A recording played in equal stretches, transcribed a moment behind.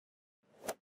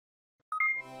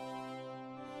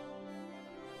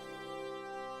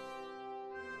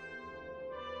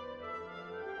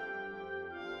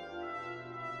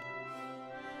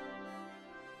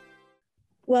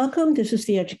Welcome. This is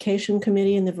the Education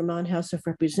Committee in the Vermont House of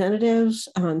Representatives.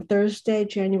 On Thursday,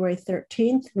 January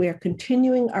 13th, we are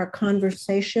continuing our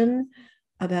conversation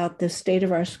about the state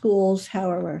of our schools,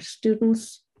 how are our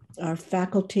students, our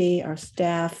faculty, our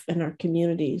staff, and our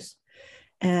communities.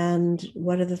 And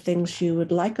what are the things you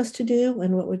would like us to do,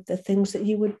 and what would the things that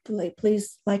you would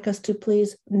please like us to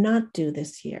please not do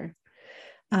this year.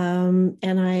 And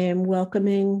I am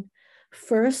welcoming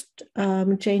first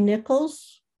Jay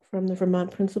Nichols from the Vermont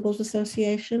Principals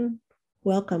Association.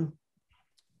 Welcome.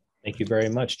 Thank you very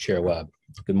much, Chair Webb.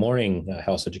 Good morning,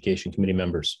 House Education Committee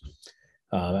members.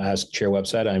 As Chair Webb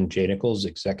said, I'm Jay Nichols,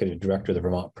 Executive Director of the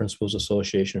Vermont Principals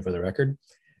Association, for the record.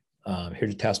 I'm here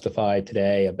to testify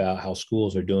today about how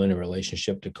schools are doing in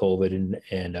relationship to COVID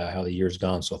and how the year's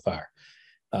gone so far.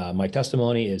 My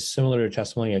testimony is similar to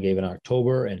testimony I gave in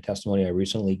October and testimony I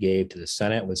recently gave to the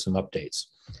Senate with some updates.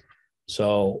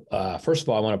 So first of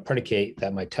all, I want to predicate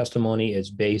that my testimony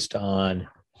is based on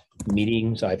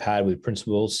meetings I've had with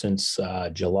principals since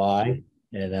July,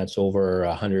 and that's over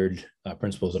 100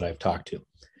 principals that I've talked to.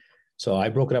 So I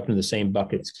broke it up into the same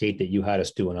buckets, Kate, that you had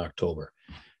us do in October.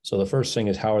 So the first thing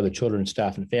is, how are the children,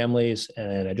 staff, and families?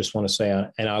 And I just want to say,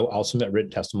 and I'll submit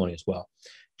written testimony as well.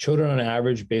 Children on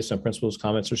average, based on principals'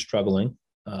 comments, are struggling.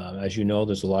 As you know,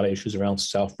 there's a lot of issues around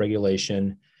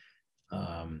self-regulation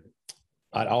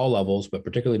at all levels, but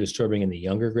particularly disturbing in the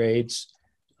younger grades,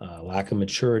 lack of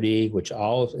maturity, which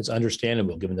all is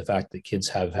understandable given the fact that kids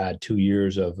have had 2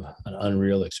 years of an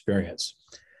unreal experience.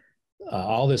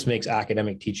 All this makes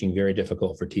academic teaching very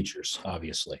difficult for teachers,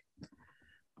 obviously.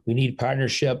 We need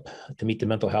partnership to meet the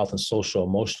mental health and social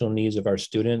emotional needs of our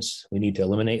students. We need to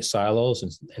eliminate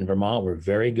silos. In Vermont, we're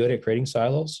very good at creating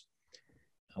silos.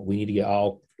 We need to get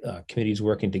all committees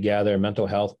working together, mental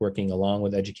health working along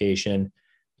with education,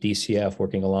 DCF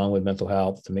working along with mental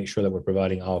health to make sure that we're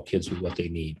providing all kids with what they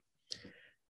need.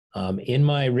 In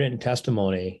my written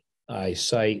testimony, I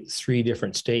cite 3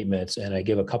 different statements and I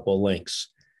give a couple of links.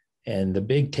 And the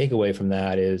big takeaway from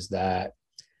that is that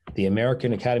the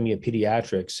American Academy of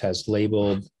Pediatrics has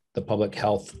labeled the public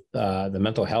health, the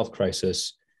mental health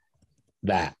crisis,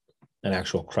 an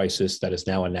actual crisis that is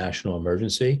now a national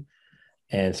emergency.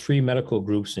 And 3 medical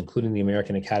groups, including the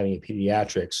American Academy of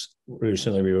Pediatrics,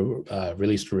 recently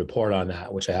released a report on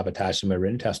that, which I have attached to my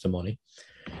written testimony.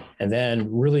 And then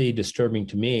really disturbing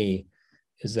to me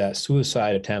is that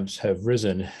suicide attempts have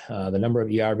risen. The number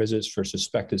of ER visits for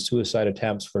suspected suicide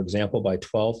attempts, for example, by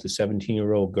 12 to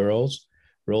 17-year-old girls,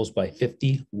 rose by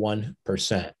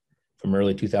 51% from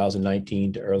early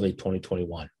 2019 to early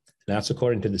 2021. And that's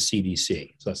according to the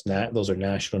CDC. So those are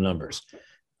national numbers.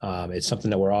 It's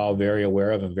something that we're all very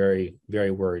aware of and very,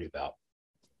 very worried about.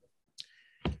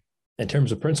 In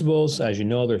terms of principals, as you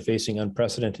know, they're facing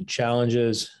unprecedented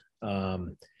challenges.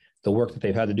 The work that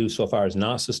they've had to do so far is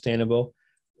not sustainable.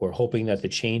 We're hoping that the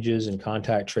changes in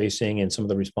contact tracing and some of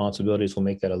the responsibilities will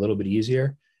make that a little bit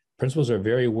easier. Principals are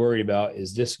very worried about,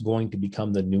 is this going to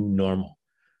become the new normal?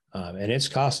 And it's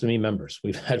costing me members.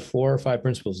 We've had 4 or 5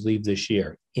 principals leave this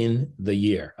year in the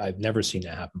year. I've never seen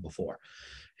that happen before.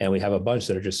 And we have a bunch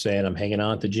that are just saying, I'm hanging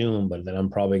on to June, but then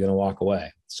I'm probably going to walk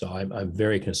away. So I'm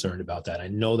very concerned about that. I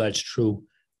know that's true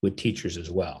with teachers as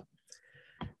well.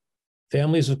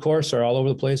 Families, of course, are all over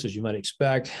the place, as you might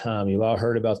expect. You've all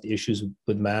heard about the issues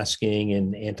with masking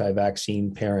and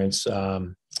anti-vaccine parents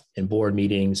in board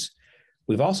meetings.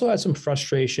 We've also had some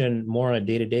frustration more on a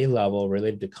day-to-day level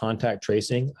related to contact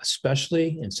tracing,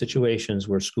 especially in situations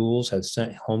where schools have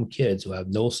sent home kids who have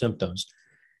no symptoms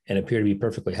and appear to be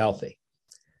perfectly healthy.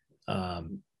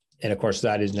 And of course,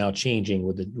 that is now changing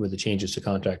with the changes to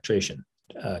contact tracing.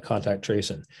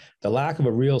 The lack of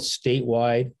a real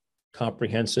statewide,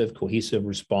 comprehensive, cohesive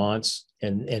response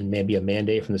and maybe a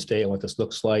mandate from the state on what this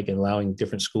looks like and allowing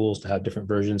different schools to have different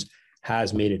versions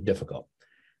has made it difficult.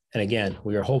 And again,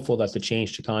 we are hopeful that the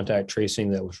change to contact tracing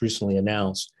that was recently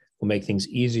announced will make things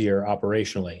easier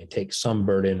operationally and take some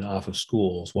burden off of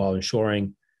schools while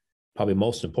ensuring, probably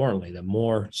most importantly, that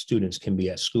more students can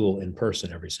be at school in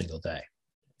person every single day.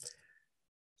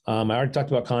 I already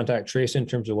talked about contact tracing in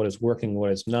terms of what is working,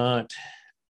 what is not.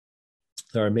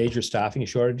 There are major staffing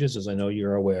shortages, as I know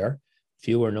you're aware.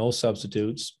 Few or no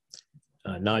substitutes,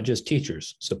 not just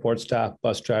teachers, support staff,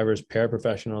 bus drivers,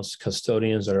 paraprofessionals,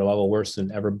 custodians that are a level worse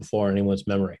than ever before in anyone's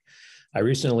memory. I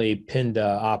recently pinned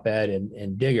an op-ed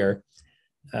in Digger.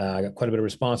 I got quite a bit of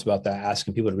response about that,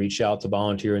 asking people to reach out to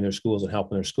volunteer in their schools and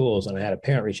help in their schools. And I had a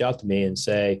parent reach out to me and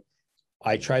say,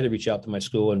 I tried to reach out to my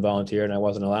school and volunteer and I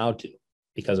wasn't allowed to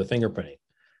because of fingerprinting.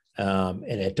 And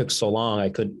it took so long, I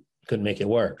couldn't make it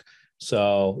work.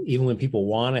 So even when people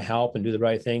want to help and do the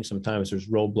right thing, sometimes there's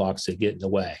roadblocks that get in the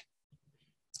way.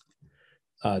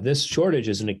 This shortage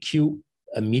is an acute,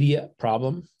 immediate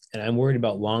problem, and I'm worried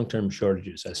about long-term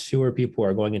shortages as fewer people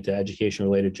are going into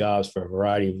education-related jobs for a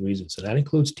variety of reasons, and that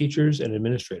includes teachers and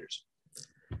administrators.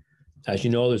 As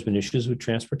you know, there's been issues with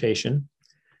transportation,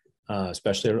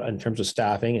 especially in terms of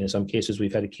staffing, and in some cases,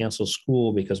 we've had to cancel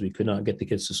school because we could not get the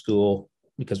kids to school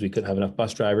because we couldn't have enough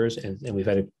bus drivers, and we've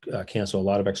had to cancel a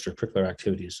lot of extracurricular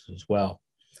activities as well.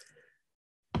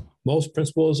 Most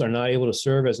principals are not able to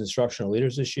serve as instructional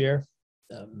leaders this year.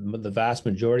 The vast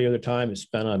majority of their time is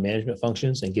spent on management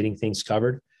functions and getting things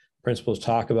covered. Principals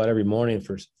talk about every morning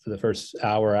for the first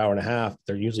hour, hour and a half.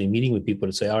 They're usually meeting with people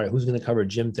to say, all right, who's going to cover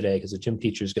gym today because the gym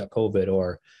teacher's got COVID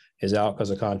or is out because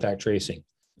of contact tracing.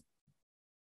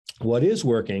 What is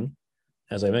working,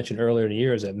 as I mentioned earlier in the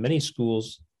year, is that many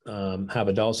schools have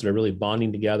adults that are really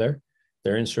bonding together.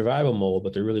 They're in survival mode,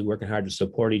 but they're really working hard to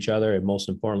support each other and most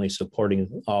importantly,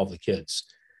 supporting all of the kids.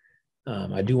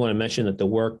 I do want to mention that the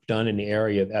work done in the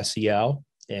area of SEL,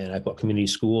 and I put community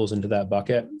schools into that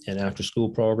bucket, and after school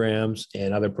programs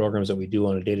and other programs that we do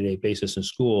on a day-to-day basis in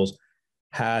schools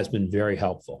has been very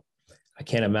helpful. I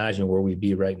can't imagine where we'd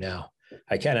be right now.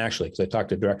 I can actually, because I talked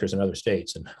to directors in other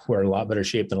states and we're in a lot better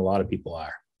shape than a lot of people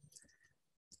are.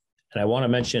 And I want to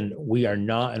mention, we are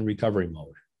not in recovery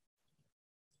mode.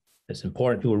 It's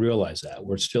important people realize that.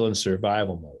 We're still in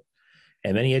survival mode.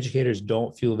 And many educators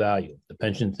don't feel value. The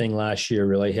pension thing last year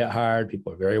really hit hard.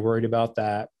 People are very worried about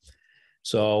that.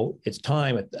 So it's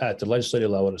time at the legislative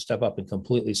level to step up and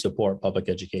completely support public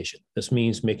education. This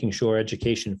means making sure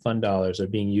education fund dollars are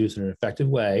being used in an effective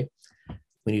way.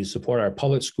 We need to support our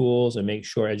public schools and make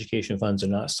sure education funds are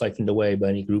not siphoned away by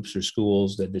any groups or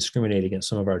schools that discriminate against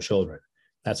some of our children.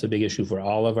 That's a big issue for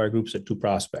all of our groups at 2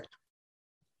 Prospect.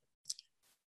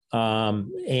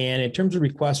 And in terms of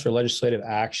requests for legislative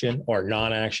action or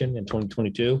non-action in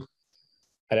 2022,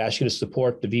 I'd ask you to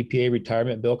support the VPA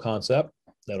retirement bill concept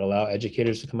that would allow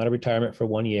educators to come out of retirement for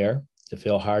 1 year to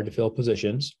fill hard to fill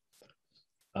positions.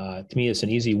 To me, it's an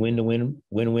easy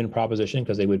win-win proposition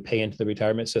because they would pay into the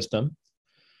retirement system.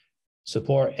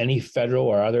 Support any federal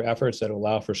or other efforts that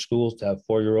allow for schools to have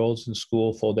 4-year-olds in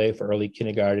school full day for early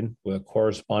kindergarten with a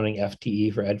corresponding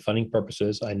FTE for ed funding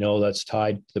purposes. I know that's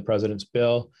tied to the president's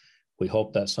bill. We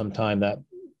hope that sometime that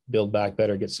Build Back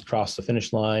Better gets across the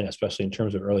finish line, especially in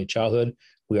terms of early childhood.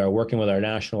 We are working with our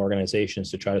national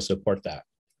organizations to try to support that.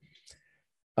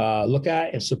 Look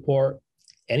at and support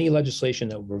any legislation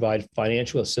that will provide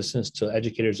financial assistance to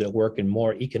educators that work in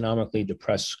more economically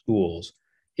depressed schools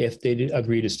if they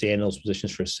agree to stay in those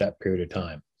positions for a set period of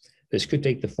time. This could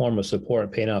take the form of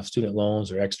support paying off student loans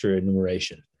or extra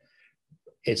enumeration.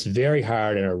 It's very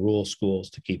hard in our rural schools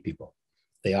to keep people.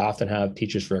 They often have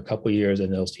teachers for a couple of years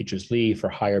and those teachers leave for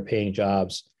higher paying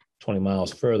jobs 20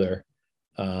 miles further,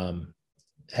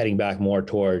 heading back more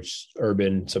towards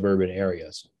urban, suburban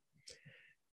areas.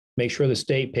 Make sure the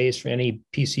state pays for any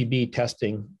PCB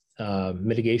testing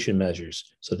mitigation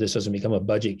measures so this doesn't become a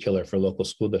budget killer for local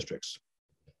school districts.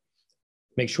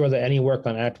 Make sure that any work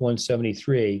on Act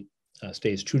 173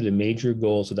 stays true to the major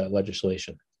goals of that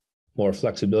legislation. More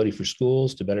flexibility for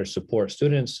schools to better support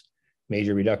students,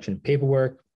 major reduction in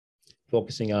paperwork,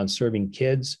 focusing on serving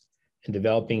kids, and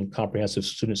developing comprehensive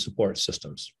student support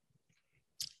systems.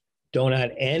 Don't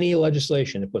add any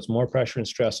legislation that puts more pressure and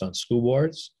stress on school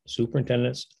boards,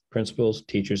 superintendents, principals,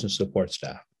 teachers, and support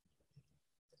staff.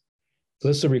 The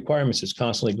list of requirements is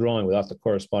constantly growing without the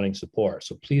corresponding support.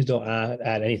 So please don't add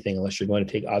anything unless you're going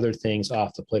to take other things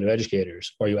off the plate of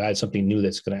educators, or you add something new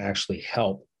that's going to actually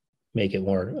help make it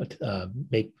more,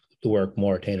 make the work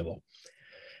more attainable.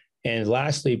 And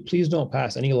lastly, please don't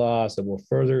pass any laws that will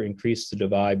further increase the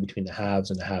divide between the haves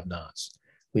and the have-nots.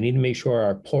 We need to make sure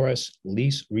our poorest,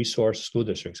 least resourced school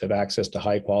districts have access to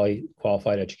high quality,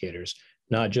 qualified educators,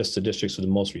 not just the districts with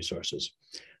the most resources.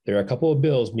 There are a couple of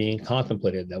bills being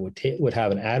contemplated that would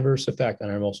have an adverse effect on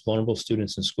our most vulnerable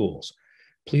students in schools.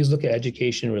 Please look at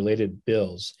education-related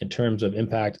bills in terms of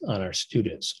impact on our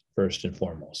students, first and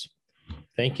foremost.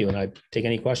 Thank you, and I take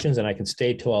any questions, and I can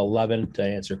stay till 11 to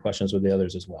answer questions with the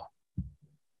others as well.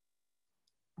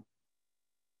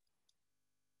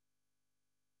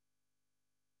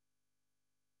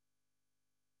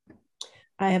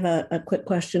 I have a quick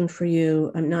question for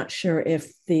you. I'm not sure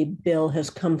if the bill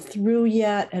has come through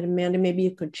yet. And Amanda, maybe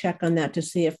you could check on that to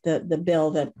see if the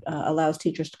bill that allows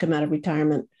teachers to come out of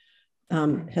retirement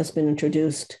has been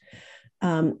introduced.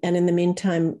 And in the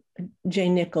meantime,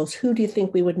 Jane Nichols, who do you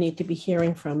think we would need to be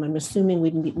hearing from? I'm assuming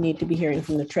we need to be hearing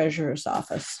from the treasurer's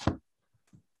office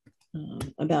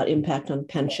about impact on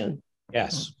pension.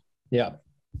 Yes, yeah.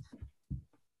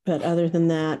 But other than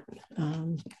that,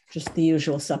 just the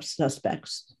usual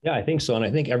suspects. Yeah, I think so. And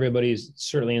I think everybody's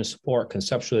certainly in support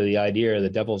conceptually of the idea of the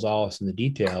devil's always in the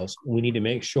details. We need to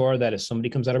make sure that if somebody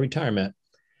comes out of retirement,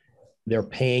 they're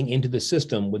paying into the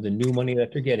system with the new money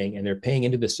that they're getting, and they're paying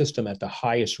into the system at the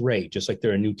highest rate, just like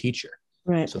they're a new teacher.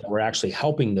 Right. So that we're actually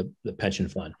helping the pension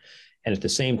fund. And at the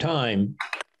same time,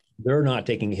 they're not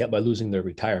taking a hit by losing their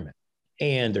retirement.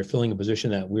 And they're filling a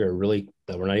position that we're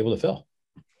not able to fill.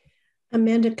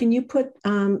 Amanda, can you put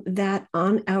that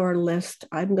on our list?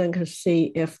 I'm going to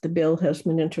see if the bill has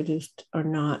been introduced or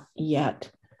not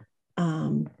yet. I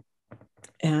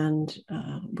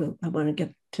want to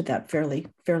get to that fairly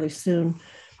soon.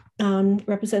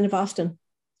 Representative Austin.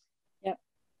 Yep.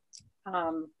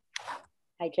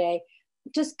 Hi, Jay.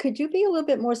 Just could you be a little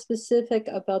bit more specific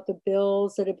about the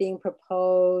bills that are being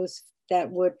proposed that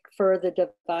would further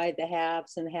divide the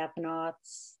haves and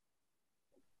have-nots?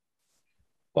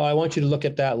 Well, I want you to look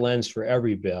at that lens for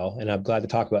every bill, and I'm glad to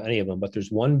talk about any of them, but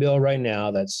there's one bill right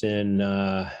now that's in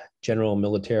general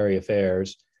military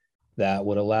affairs that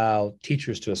would allow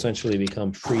teachers to essentially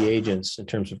become free agents in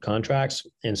terms of contracts.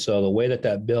 And so the way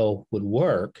that bill would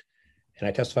work, and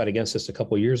I testified against this a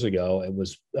couple of years ago, it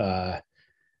was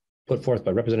put forth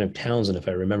by Representative Townsend, if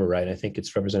I remember right. I think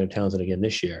it's Representative Townsend again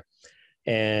this year.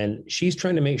 And she's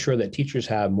trying to make sure that teachers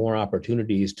have more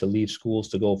opportunities to leave schools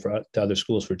to go to other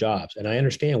schools for jobs. And I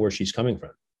understand where she's coming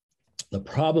from. The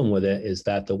problem with it is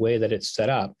that the way that it's set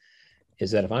up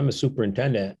is that if I'm a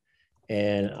superintendent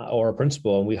or a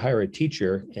principal and we hire a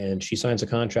teacher and she signs a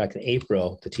contract in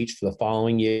April to teach for the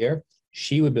following year,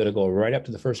 she would be able to go right up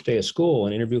to the first day of school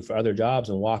and interview for other jobs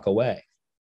and walk away.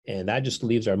 And that just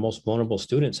leaves our most vulnerable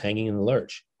students hanging in the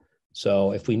lurch.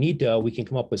 So if we need to, we can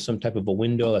come up with some type of a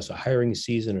window that's a hiring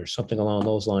season or something along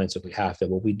those lines if we have to.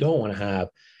 What we don't want to have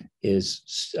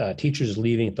is teachers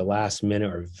leaving at the last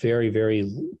minute or very,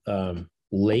 very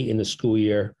late in the school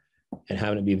year and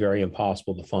having it be very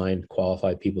impossible to find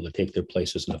qualified people to take their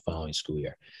places in the following school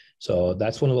year. So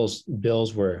that's one of those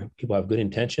bills where people have good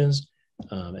intentions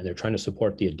and they're trying to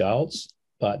support the adults,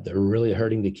 but they're really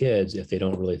hurting the kids if they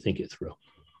don't really think it through.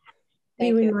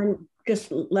 Thank you.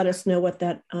 Just let us know what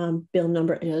that bill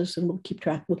number is, and we'll keep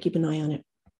track. We'll keep an eye on it.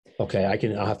 Okay,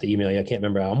 I'll have to email you. I can't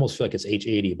remember. I almost feel like it's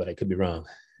H80, but I could be wrong.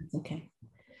 Okay.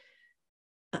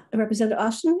 Representative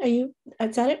Austin,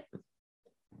 is that it?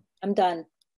 I'm done.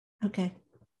 Okay.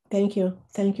 Thank you.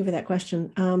 Thank you for that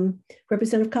question.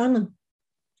 Representative Conlon.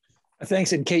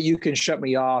 Thanks. And Kate, you can shut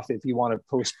me off if you want to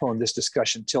postpone this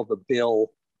discussion till the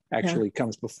bill actually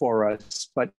comes before us.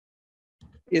 But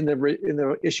in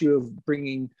the issue of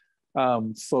bringing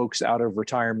folks out of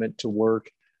retirement to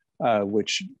work,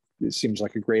 which seems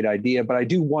like a great idea, but I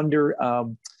do wonder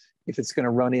if it's going to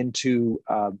run into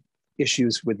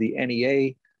issues with the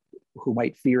NEA, who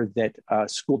might fear that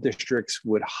school districts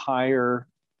would hire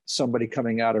somebody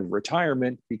coming out of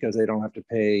retirement because they don't have to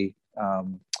pay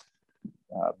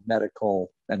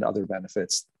medical and other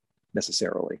benefits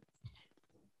necessarily.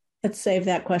 Let's save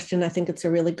that question. I think it's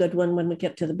a really good one when we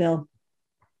get to the bill.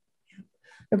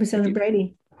 Representative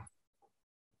Brady.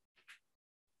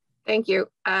 Thank you.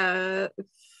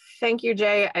 Thank you,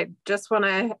 Jay. I just want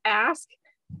to ask,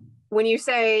 when you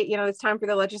say, it's time for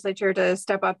the legislature to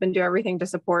step up and do everything to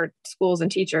support schools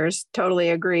and teachers, totally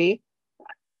agree.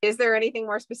 Is there anything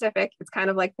more specific? It's kind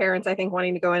of like parents, I think,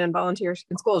 wanting to go in and volunteer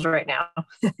in schools right now.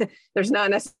 There's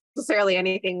not necessarily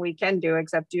anything we can do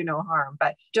except do no harm,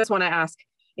 but just want to ask,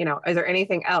 is there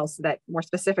anything else that more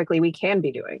specifically we can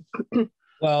be doing?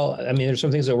 Well, I mean, there's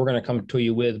some things that we're going to come to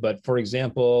you with, but for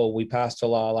example, we passed a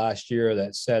law last year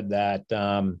that said that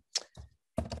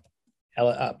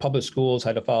public schools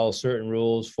had to follow certain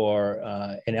rules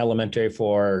for in elementary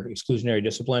for exclusionary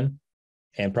discipline,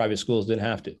 and private schools didn't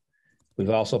have to. We've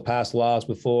also passed laws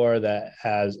before that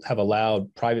have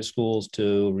allowed private schools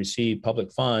to receive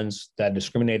public funds that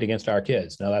discriminate against our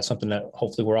kids. Now, that's something that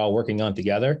hopefully we're all working on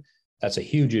together. That's a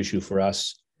huge issue for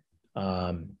us.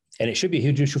 And it should be a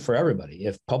huge issue for everybody.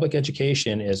 If public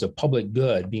education is a public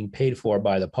good being paid for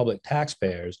by the public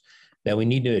taxpayers, then we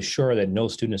need to ensure that no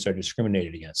students are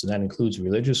discriminated against. And that includes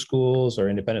religious schools or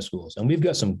independent schools. And we've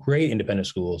got some great independent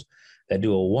schools that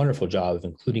do a wonderful job of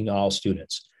including all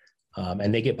students.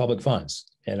 And they get public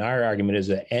funds. And our argument is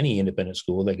that any independent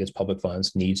school that gets public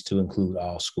funds needs to include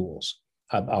all schools,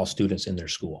 all students in their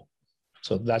school.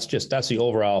 So that's the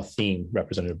overall theme,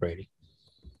 Representative Brady.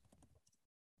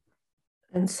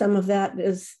 And some of that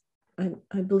is,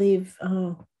 I believe,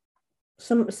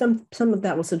 some of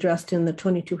that was addressed in the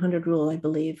 2200 rule, I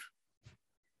believe.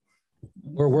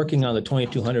 We're working on the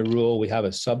 2200 rule. We have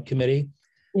a subcommittee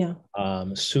Yeah.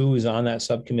 Sue is on that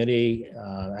subcommittee,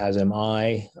 as am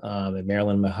I, and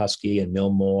Marilyn Mahusky and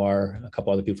Mill Moore, a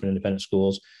couple other people from independent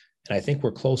schools. And I think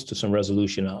we're close to some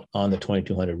resolution on the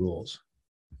 2200 rules.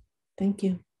 Thank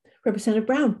you. Representative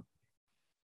Brown.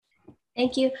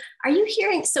 Thank you. Are you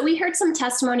hearing, so we heard some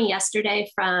testimony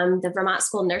yesterday from the Vermont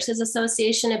School Nurses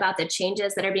Association about the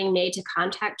changes that are being made to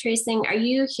contact tracing. Are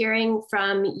you hearing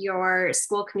from your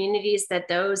school communities that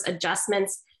those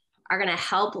adjustments are going to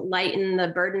help lighten the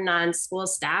burden on school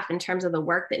staff in terms of the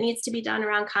work that needs to be done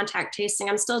around contact tracing?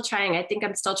 I think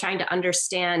I'm still trying to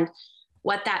understand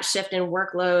what that shift in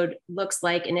workload looks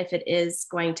like and if it is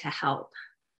going to help.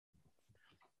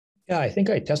 Yeah, I think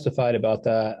I testified about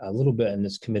that a little bit in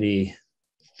this committee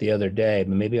the other day,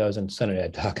 but maybe I was in Senate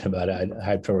Ed talking about it. I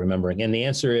had trouble remembering. And the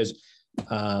answer is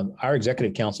our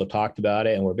executive council talked about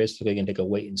it, and we're basically going to take a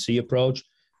wait and see approach.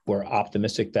 We're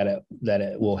optimistic that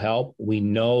it will help. We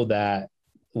know that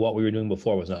what we were doing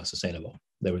before was not sustainable.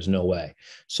 There was no way.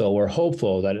 So we're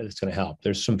hopeful that it's going to help.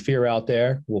 There's some fear out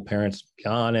there. Will parents be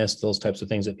honest? Those types of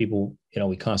things that people,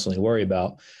 we constantly worry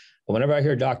about. But whenever I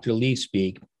hear Dr. Lee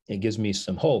speak, it gives me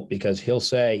some hope, because he'll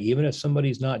say, even if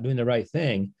somebody's not doing the right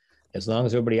thing, as long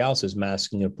as everybody else is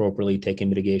masking appropriately, taking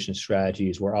mitigation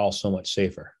strategies, we're all so much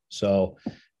safer. So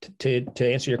to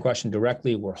answer your question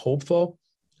directly, we're hopeful.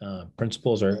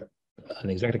 Principals and the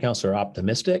executive council are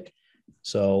optimistic.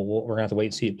 So we're going to have to wait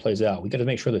and see it plays out. We got to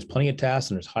make sure there's plenty of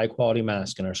tasks and there's high quality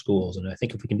masks in our schools. And I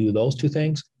think if we can do those two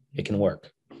things, it can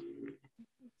work.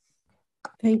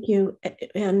 Thank you.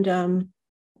 And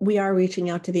we are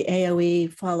reaching out to the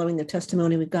AOE following the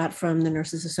testimony we got from the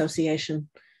Nurses Association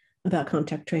about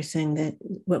contact tracing, that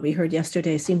what we heard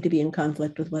yesterday seemed to be in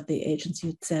conflict with what the agency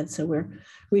had said. So we're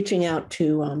reaching out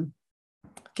to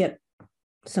get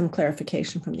some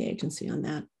clarification from the agency on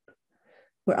that.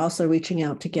 We're also reaching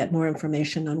out to get more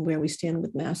information on where we stand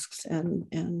with masks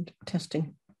and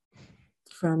testing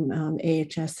from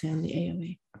AHS and the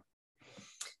AOE.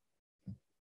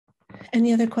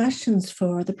 Any other questions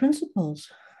for the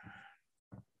principals?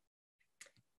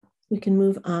 We can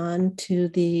move on to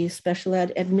the special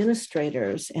ed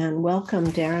administrators, and welcome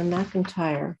Darren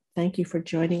McIntyre. Thank you for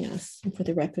joining us. And for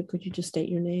the record, could you just state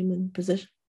your name and position?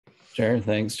 Sure.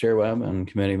 Thanks, Chair Webb and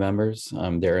committee members.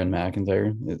 I'm Darren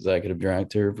McIntyre, Executive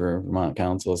Director for Vermont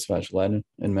Council of Special Ed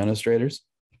Administrators.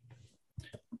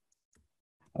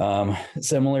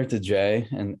 Similar to Jay,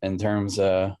 in terms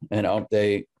of an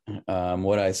update,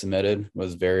 what I submitted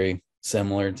was very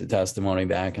similar to testimony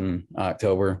back in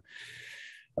October.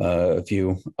 A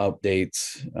few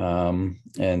updates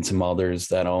and some others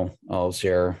that I'll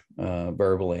share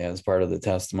verbally as part of the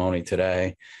testimony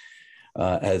today.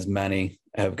 As many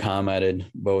have commented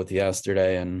both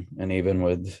yesterday and even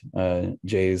with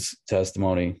Jay's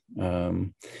testimony,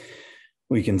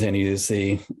 we continue to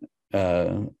see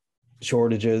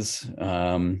shortages.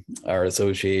 Our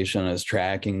association is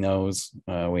tracking those.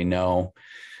 We know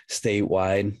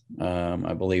statewide,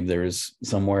 I believe there's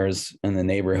somewhere in the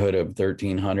neighborhood of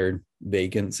 1,300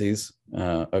 vacancies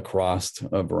across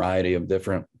a variety of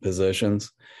different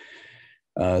positions.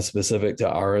 Specific to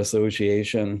our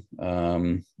association,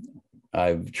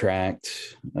 I've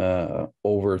tracked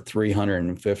over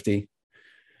 350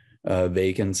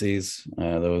 vacancies.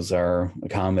 Those are a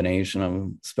combination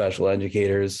of special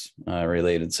educators,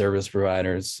 related service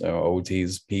providers, so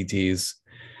OTs, PTs,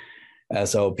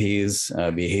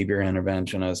 SLPs, behavior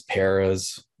interventionists,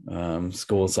 paras,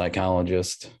 school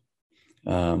psychologists,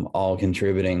 all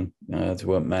contributing to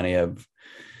what many have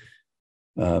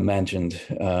mentioned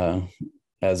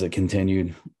as a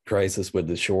continued crisis with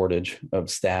the shortage of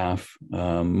staff.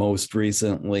 Most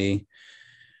recently,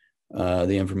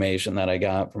 the information that I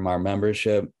got from our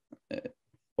membership,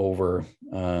 over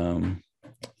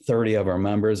 30 of our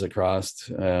members across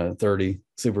 30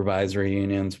 supervisory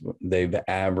unions, they've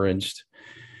averaged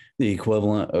the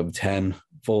equivalent of 10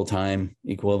 full-time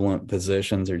equivalent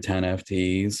positions, or 10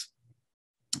 FTEs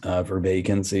for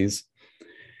vacancies.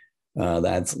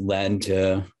 That's led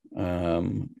to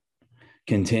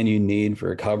continued need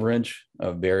for coverage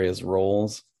of various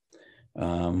roles.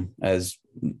 As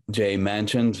Jay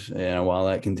mentioned, while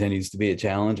that continues to be a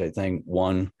challenge, I think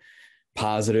one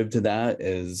positive to that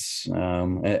is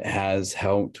it has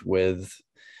helped with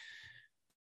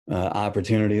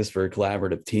opportunities for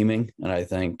collaborative teaming. And I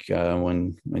think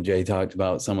when Jay talked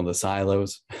about some of the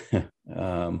silos,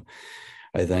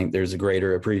 I think there's a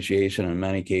greater appreciation in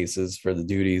many cases for the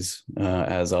duties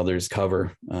as others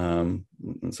cover. In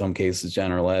some cases,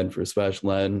 general ed for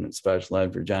special ed, special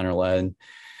ed for general ed.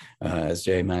 As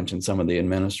Jay mentioned, some of the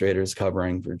administrators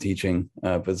covering for teaching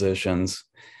positions.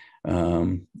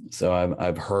 So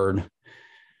I've heard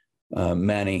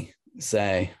many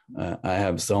say I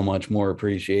have so much more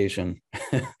appreciation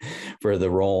for the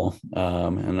role.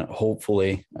 And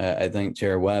hopefully, I think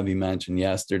Chair Webb, you mentioned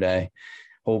yesterday,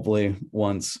 hopefully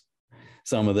once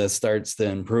some of this starts to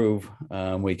improve,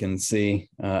 we can see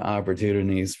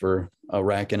opportunities for a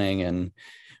reckoning and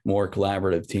more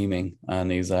collaborative teaming on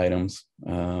these items.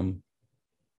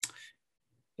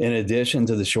 In addition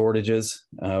to the shortages,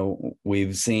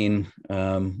 we've seen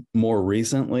more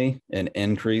recently an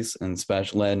increase in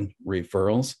special ed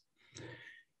referrals.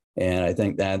 And I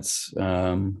think that's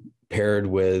paired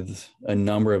with a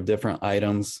number of different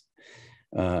items,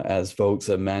 as folks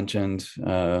have mentioned,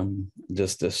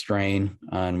 just a strain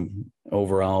on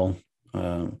overall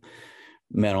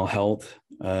mental health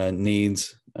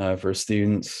needs for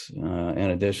students, in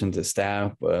addition to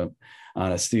staff.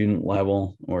 On a student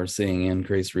level, we're seeing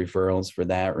increased referrals for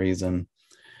that reason.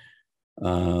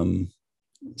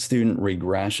 Student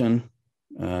regression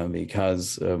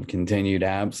because of continued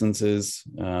absences,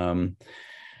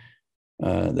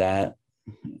 that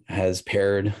has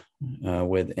paired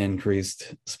with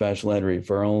increased special ed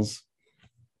referrals.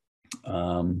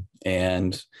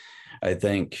 And I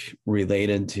think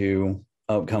related to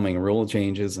upcoming rule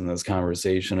changes in this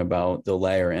conversation about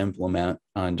delay or implement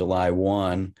on July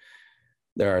 1,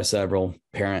 there are several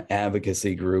parent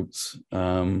advocacy groups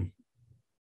putting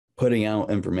out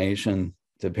information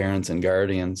to parents and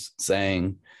guardians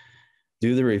saying,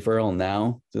 do the referral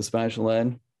now to special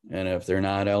ed. And if they're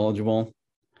not eligible,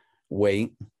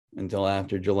 wait until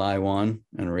after July 1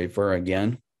 and refer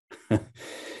again.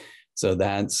 So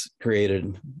that's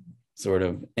created sort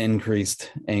of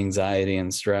increased anxiety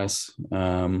and stress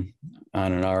on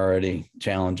an already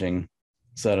challenging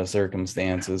set of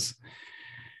circumstances.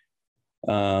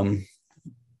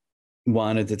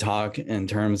 Wanted to talk in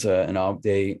terms of an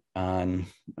update on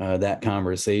that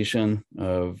conversation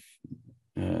of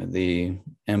the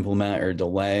implement or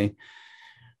delay.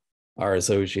 Our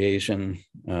association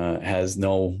has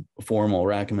no formal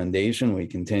recommendation. We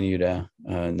continue to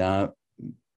not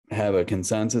have a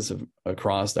consensus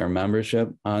across our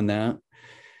membership on that.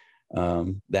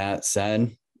 That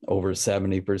said, over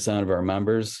 70% of our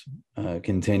members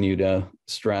continue to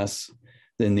stress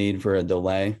the need for a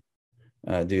delay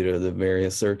due to the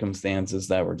various circumstances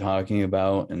that we're talking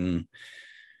about and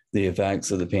the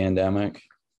effects of the pandemic.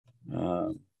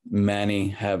 Many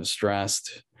have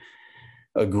stressed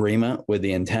agreement with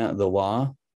the intent of the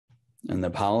law and the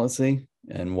policy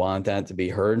and want that to be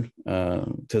heard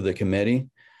to the committee.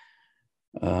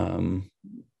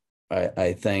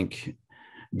 I think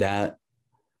that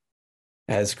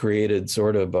has created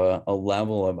sort of a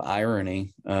level of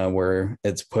irony where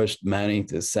it's pushed many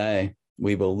to say,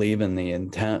 we believe in the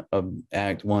intent of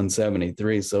Act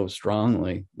 173 so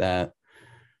strongly that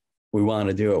we want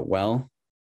to do it well.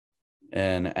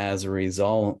 And as a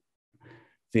result,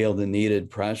 feel the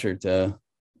needed pressure to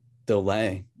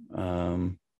delay.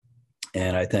 And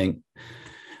I think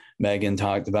Megan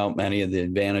talked about many of the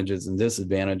advantages and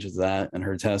disadvantages of that in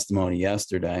her testimony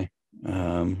yesterday,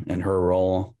 and her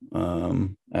role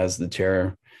as the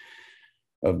chair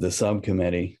of the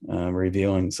subcommittee,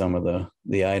 reviewing some of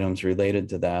the items related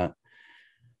to that.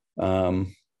 I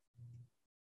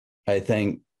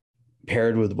think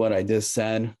paired with what I just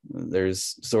said,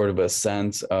 there's sort of a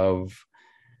sense of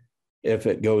if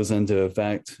it goes into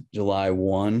effect July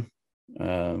 1,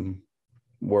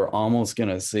 we're almost going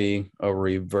to see a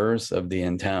reverse of the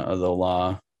intent of the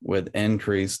law with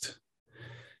increased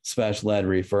special ed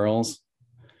referrals,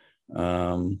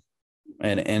 an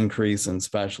increase in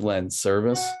special ed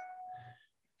service.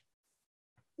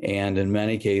 And in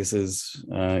many cases,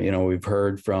 we've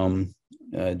heard from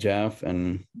Jeff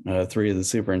and 3 of the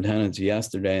superintendents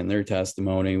yesterday in their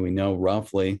testimony. We know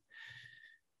roughly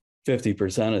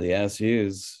 50% of the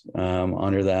SUs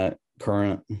under that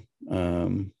current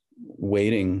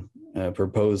weighting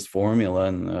proposed formula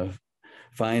in the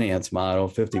finance model,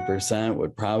 50%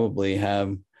 would probably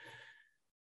have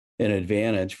an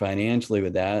advantage financially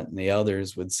with that, and the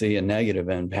others would see a negative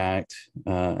impact.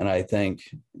 And I think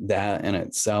that in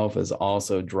itself is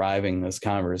also driving this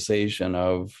conversation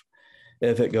of,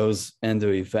 if it goes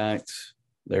into effect,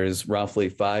 there's roughly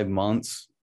 5 months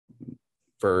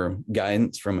for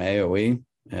guidance from AOE,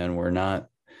 and we're not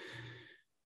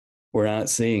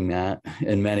seeing that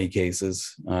in many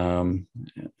cases. And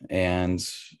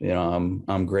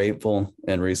I'm grateful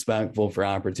and respectful for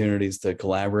opportunities to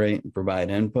collaborate and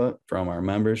provide input from our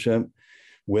membership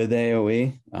with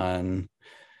AOE on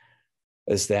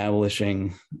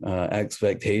establishing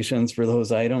expectations for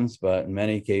those items, but in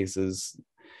many cases,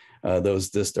 those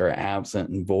just are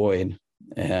absent and void.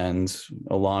 And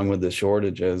along with the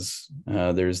shortages,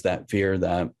 there's that fear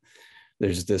that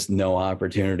there's just no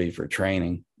opportunity for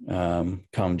training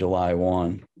come July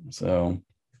 1. So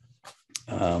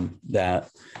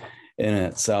that in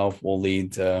itself will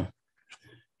lead to,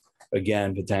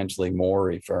 again, potentially more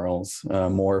referrals,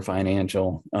 more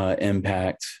financial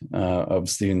impact of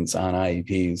students on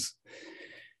IEPs.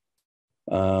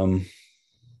 I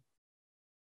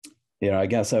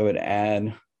guess I would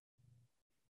add,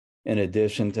 in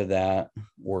addition to that,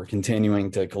 we're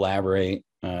continuing to collaborate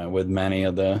with many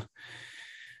of the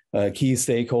key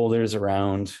stakeholders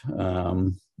around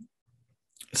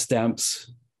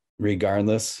steps,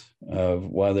 regardless of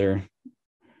whether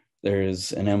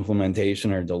there's an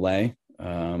implementation or delay.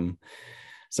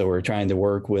 So we're trying to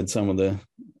work with some of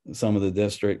the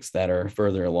districts that are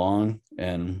further along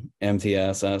in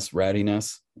MTSS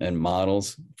readiness and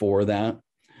models for that.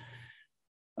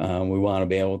 We want to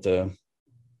be able to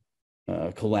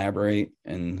collaborate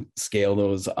and scale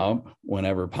those up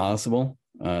whenever possible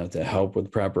to help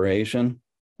with preparation.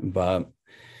 But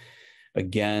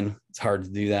again, it's hard to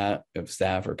do that if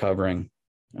staff are covering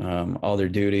other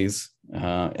duties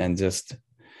and just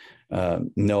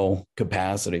no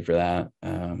capacity for that.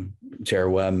 Chair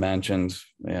Webb mentioned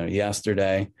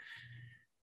yesterday,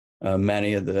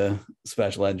 many of the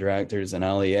special ed directors and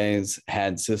LEAs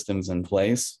had systems in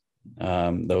place.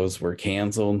 Those were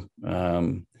canceled.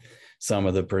 Some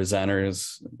of the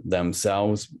presenters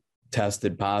themselves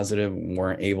tested positive and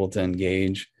weren't able to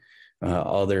engage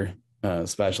other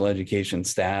special education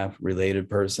staff, related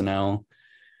personnel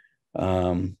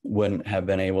wouldn't have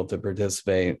been able to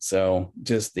participate. So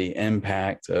just the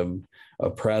impact of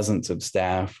a presence of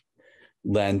staff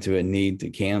led to a need to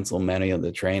cancel many of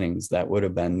the trainings that would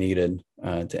have been needed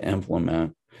to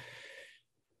implement.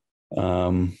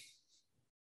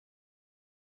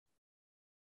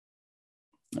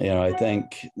 I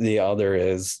think the other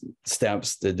is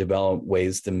steps to develop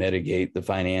ways to mitigate the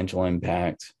financial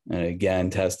impact. And again,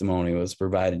 testimony was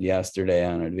provided yesterday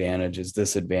on advantages,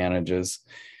 disadvantages.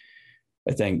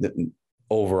 I think that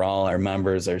overall our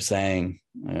members are saying,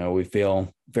 we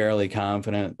feel fairly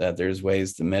confident that there's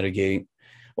ways to mitigate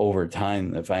over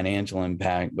time the financial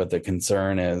impact, but the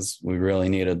concern is we really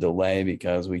need a delay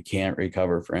because we can't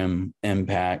recover from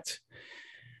impact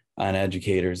on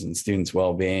educators and students'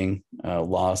 well-being,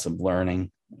 loss of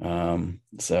learning. Again,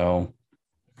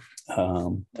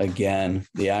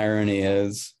 the irony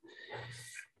is,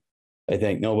 I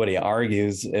think nobody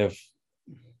argues if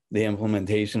the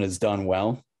implementation is done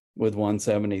well with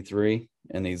 173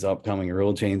 and these upcoming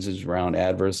rule changes around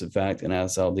adverse effect and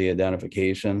SLD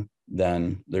identification,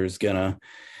 then there's gonna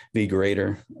be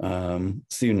greater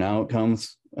student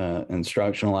outcomes,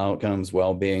 instructional outcomes,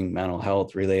 well-being, mental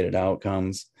health related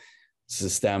outcomes,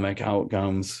 systemic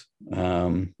outcomes,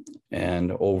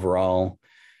 and overall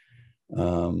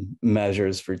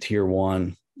measures for tier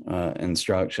 1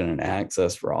 instruction and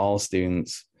access for all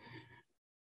students.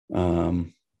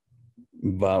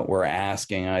 But we're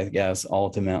asking, I guess,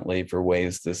 ultimately for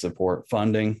ways to support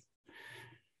funding.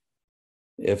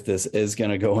 If this is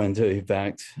going to go into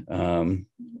effect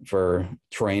for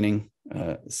training,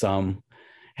 some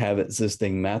have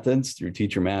existing methods through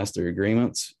teacher master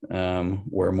agreements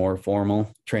where more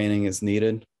formal training is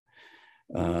needed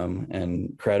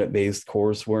and credit-based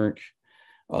coursework.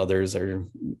 Others are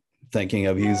thinking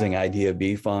of using Idea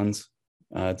B funds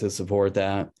to support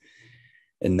that,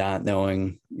 and not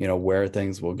knowing, where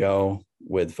things will go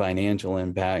with financial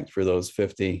impact for those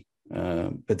 50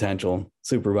 potential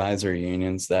supervisory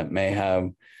unions that may have,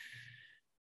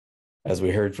 as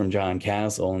we heard from John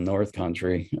Castle in North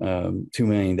Country, $2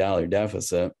 million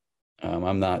deficit.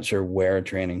 I'm not sure where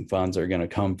training funds are going to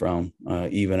come from,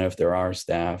 even if there are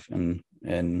staff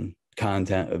and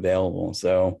content available.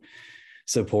 So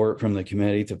support from the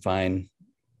committee to find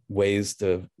ways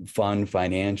to fund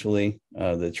financially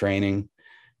the training,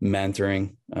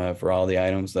 mentoring for all the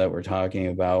items that we're talking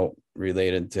about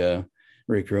related to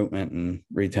recruitment and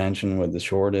retention with the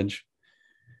shortage.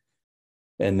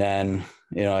 And then,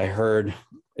 I heard,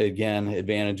 again,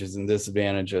 advantages and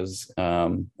disadvantages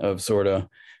of sort of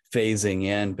phasing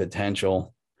in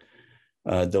potential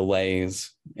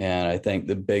delays. And I think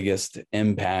the biggest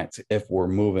impact, if we're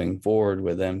moving forward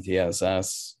with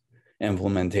MTSS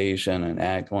implementation and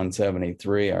Act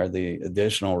 173, are the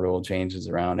additional rule changes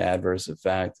around adverse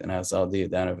effect and SLD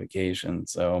identification.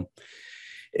 So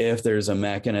if there's a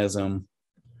mechanism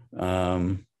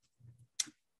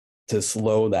to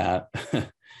slow that,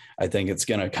 I think it's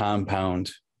going to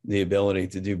compound the ability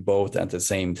to do both at the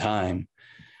same time.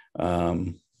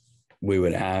 We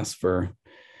would ask for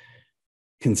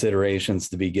considerations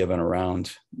to be given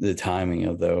around the timing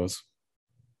of those.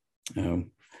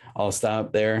 I'll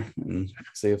stop there and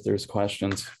see if there's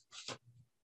questions.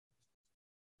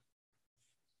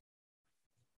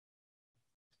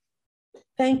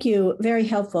 Thank you. Very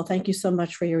helpful. Thank you so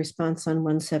much for your response on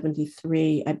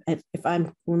 173. If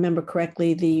I remember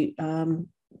correctly, the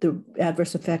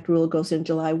adverse effect rule goes in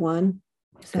July 1.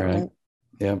 Is that Correct. right?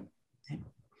 Yep. Okay.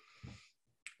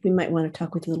 We might want to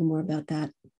talk with you a little more about that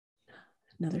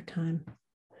another time.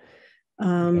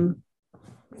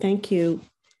 Thank you.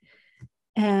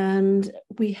 And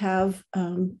we have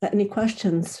any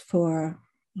questions for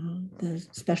the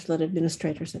special ed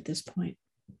administrators at this point?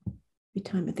 Be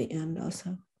time at the end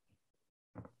also.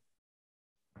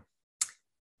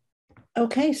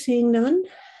 Okay, seeing none.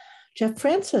 Jeff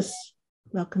Francis,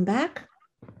 welcome back.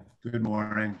 Good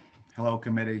morning. Hello,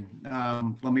 committee.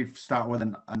 Let me start with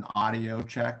an audio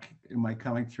check. Am I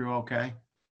coming through okay?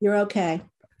 You're okay.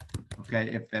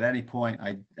 Okay, if at any point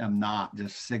I am not,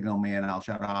 just signal me and I'll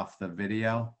shut off the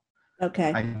video.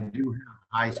 Okay. I do have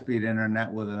high-speed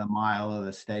internet within a mile of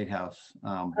the State House,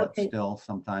 but Okay. still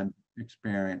sometimes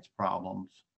experience problems.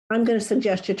 I'm going to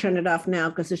suggest you turn it off now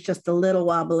because it's just a little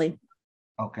wobbly.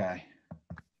 Okay.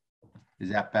 Is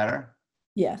that better?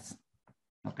 Yes.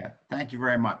 Okay, thank you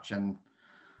very much. And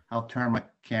I'll turn my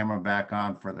camera back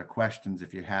on for the questions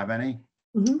if you have any.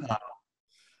 Mm-hmm.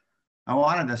 I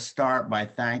wanted to start by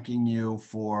thanking you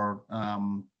for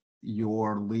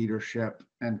your leadership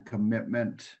and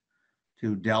commitment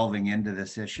to delving into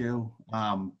this issue.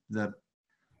 The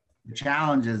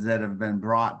challenges that have been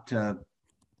brought to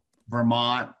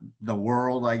Vermont, the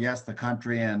world, I guess, the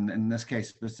country, and in this case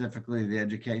specifically the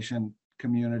education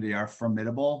community are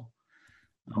formidable.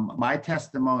 My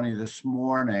testimony this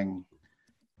morning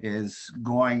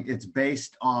it's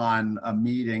based on a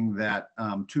meeting that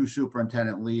two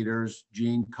superintendent leaders,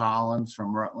 Gene Collins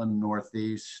from Rutland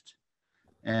Northeast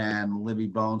and Libby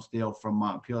Bonesteel from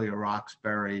Montpelier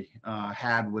Roxbury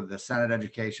had with the Senate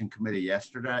Education Committee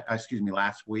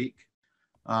last week.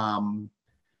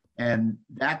 And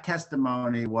that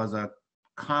testimony was a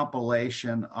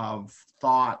compilation of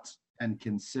thoughts and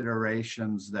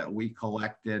considerations that we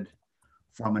collected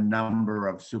from a number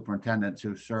of superintendents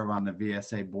who serve on the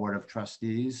VSA Board of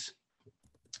Trustees.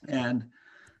 And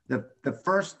the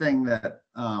first thing that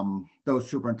those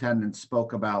superintendents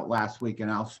spoke about last week, and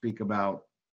I'll speak about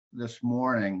this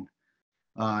morning,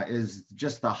 is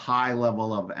just the high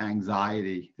level of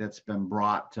anxiety that's been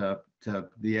brought to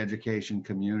the education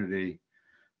community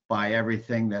by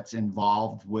everything that's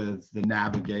involved with the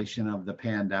navigation of the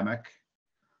pandemic.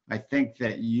 I think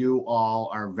that you all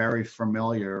are very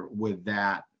familiar with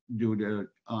that due to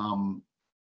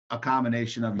a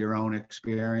combination of your own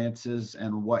experiences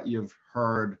and what you've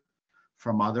heard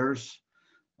from others.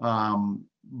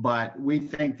 But we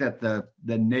think that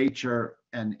the nature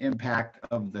and impact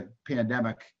of the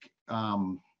pandemic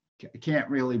can't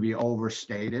really be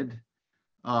overstated.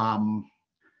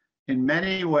 In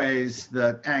many ways,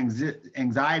 the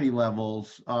anxiety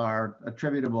levels are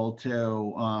attributable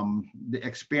to the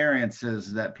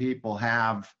experiences that people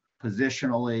have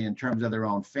positionally in terms of their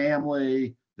own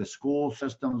family, the school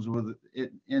systems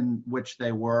in which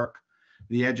they work,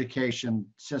 the education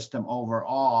system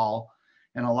overall.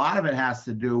 And a lot of it has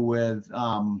to do with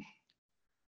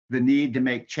the need to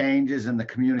make changes and the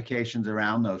communications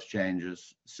around those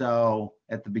changes. So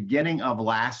at the beginning of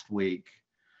last week,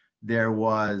 there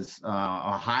was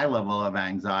a high level of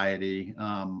anxiety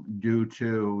due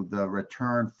to the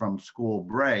return from school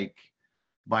break.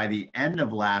 By the end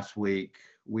of last week,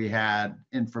 we had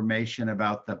information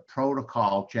about the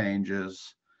protocol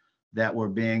changes that were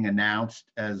being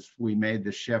announced as we made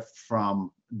the shift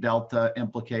from Delta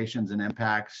implications and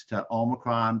impacts to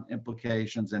Omicron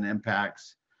implications and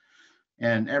impacts.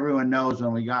 And everyone knows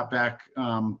when we got back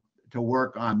to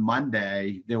work on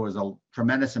Monday, there was a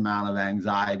tremendous amount of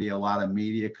anxiety, a lot of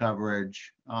media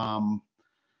coverage. And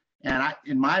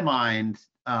in my mind,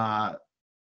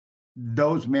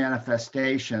 those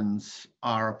manifestations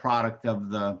are a product of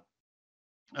the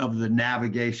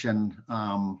navigation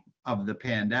of the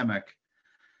pandemic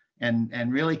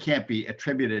and really can't be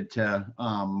attributed to,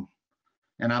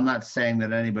 and I'm not saying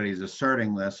that anybody's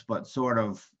asserting this, but sort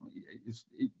of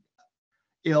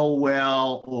ill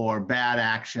will or bad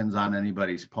actions on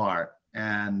anybody's part.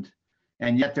 And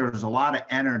yet there was a lot of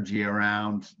energy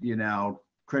around,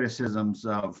 criticisms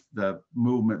of the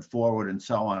movement forward and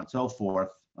so on and so forth.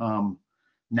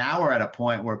 Now we're at a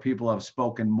point where people have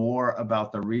spoken more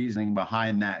about the reasoning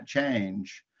behind that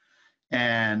change.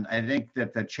 And I think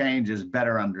that the change is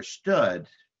better understood,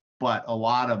 but a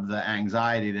lot of the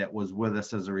anxiety that was with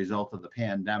us as a result of the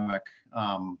pandemic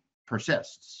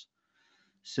persists.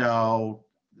 So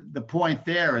the point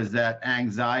there is that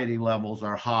anxiety levels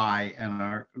are high and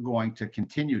are going to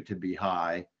continue to be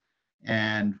high.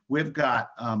 And we've got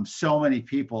so many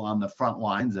people on the front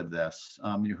lines of this.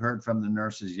 You heard from the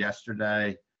nurses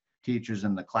yesterday, teachers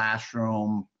in the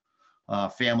classroom,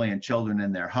 family and children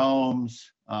in their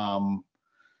homes.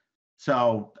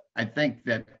 So I think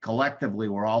that collectively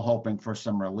we're all hoping for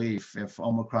some relief if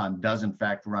Omicron does in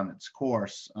fact run its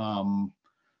course.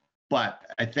 But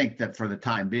I think that for the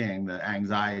time being, the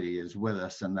anxiety is with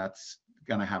us, and that's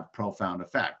going to have profound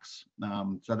effects.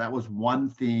 So that was one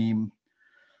theme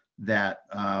that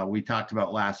we talked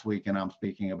about last week, and I'm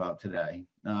speaking about today.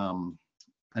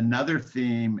 Another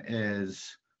theme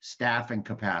is staffing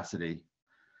capacity.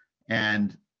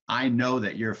 And I know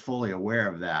that you're fully aware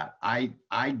of that. I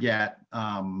get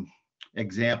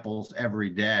examples every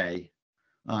day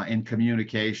in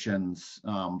communications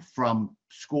from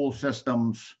school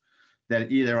systems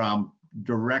that either I'm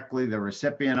directly the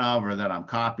recipient of or that I'm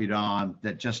copied on,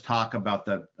 that just talk about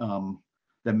the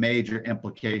major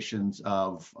implications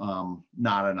of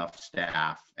not enough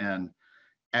staff. And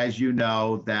as you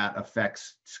know, that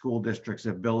affects school districts'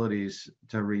 abilities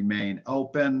to remain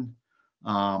open,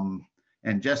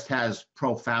 and just has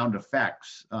profound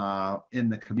effects in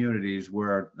the communities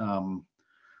where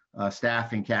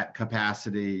staffing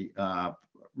capacity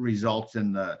results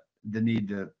in the need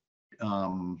to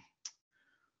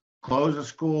close a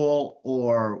school,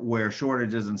 or where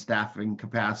shortages in staffing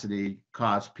capacity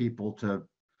cause people to,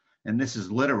 and this is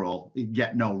literal,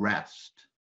 get no rest.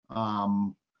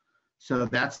 So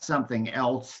that's something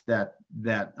else that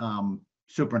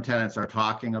superintendents are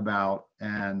talking about.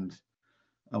 And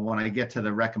when I get to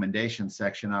the recommendation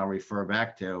section, I'll refer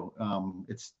back to,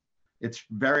 it's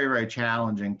very, very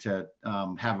challenging to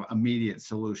have immediate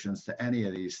solutions to any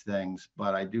of these things,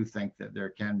 but I do think that there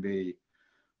can be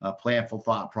a planful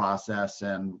thought process,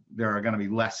 and there are going to be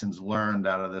lessons learned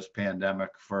out of this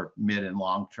pandemic for mid and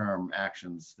long-term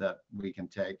actions that we can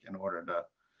take in order to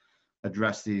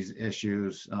address these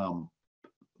issues,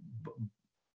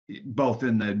 both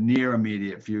in the near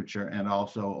immediate future and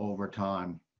also over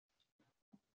time.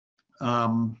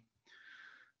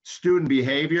 Student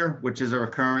behavior, which is a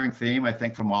recurring theme, I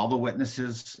think, from all the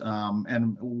witnesses.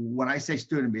 And when I say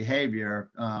student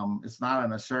behavior, it's not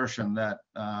an assertion that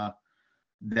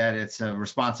it's a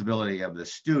responsibility of the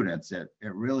students. It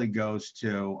really goes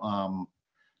to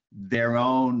their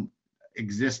own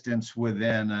existence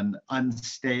within an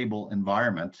unstable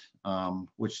environment,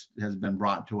 which has been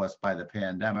brought to us by the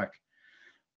pandemic.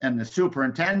 And the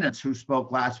superintendents who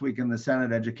spoke last week in the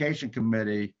Senate Education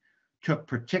Committee took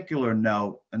particular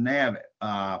note, and they have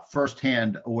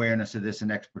firsthand awareness of this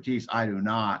and expertise. I do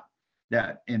not.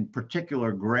 That in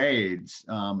particular grades,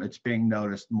 it's being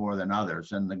noticed more than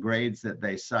others. And the grades that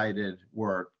they cited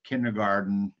were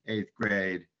kindergarten, 8th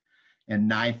grade,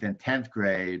 and 9th and 10th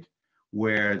grade,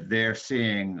 where they're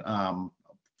seeing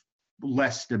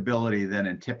less stability than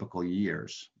in typical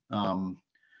years. And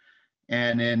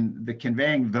in the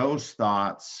conveying those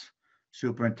thoughts,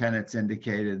 superintendents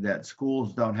indicated that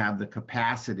schools don't have the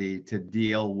capacity to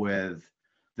deal with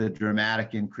the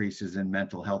dramatic increases in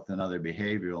mental health and other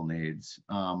behavioral needs.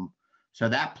 So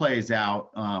that plays out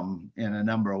in a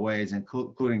number of ways,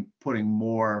 including putting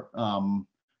more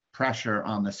pressure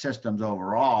on the systems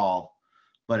overall,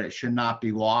 but it should not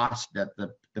be lost that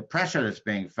the pressure that's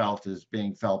being felt is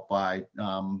being felt by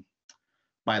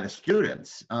the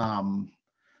students.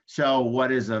 So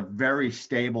what is a very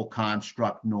stable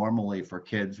construct normally for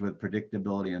kids with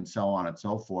predictability and so on and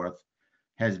so forth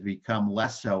has become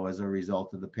less so as a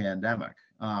result of the pandemic.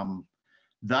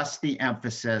 Thus the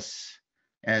emphasis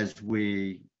as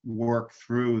we work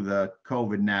through the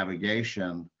COVID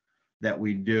navigation that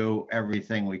we do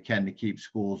everything we can to keep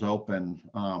schools open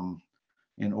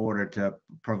in order to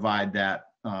provide that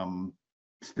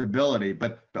stability.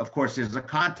 But of course, there's a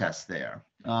contest there.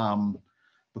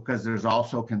 Because there's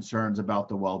also concerns about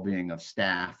the well-being of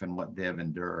staff and what they've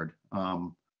endured.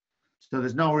 So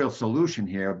there's no real solution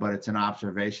here, but it's an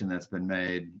observation that's been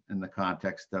made in the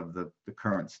context of the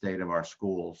current state of our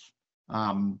schools.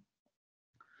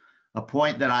 A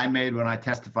point that I made when I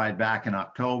testified back in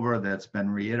October that's been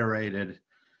reiterated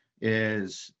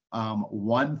is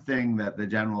one thing that the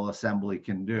General Assembly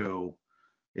can do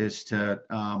is to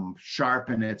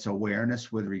sharpen its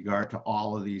awareness with regard to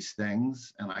all of these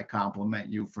things. And I compliment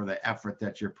you for the effort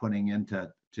that you're putting into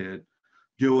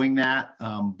doing that,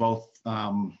 both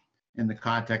in the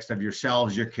context of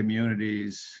yourselves, your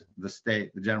communities, the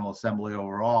state, the General Assembly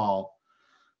overall.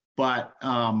 But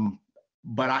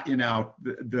you know,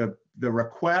 the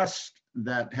request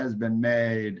that has been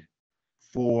made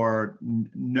for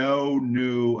no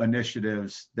new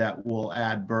initiatives that will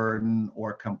add burden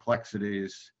or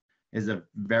complexities is a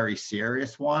very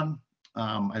serious one.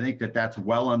 I think that that's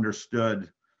well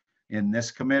understood in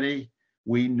this committee.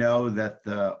 We know that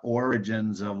the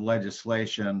origins of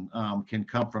legislation can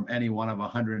come from any one of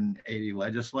 180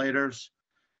 legislators.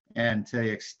 And to the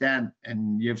extent,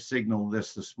 and you've signaled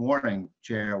this morning,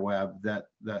 Chair Webb, that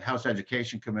the House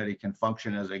Education Committee can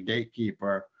function as a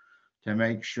gatekeeper to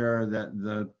make sure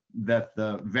that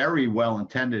the very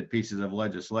well-intended pieces of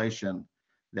legislation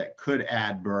that could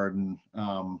add burden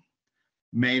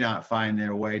may not find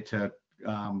their way to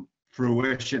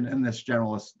fruition in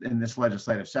this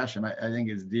legislative session, I think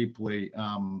is deeply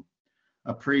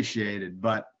appreciated.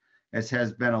 But as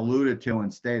has been alluded to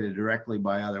and stated directly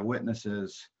by other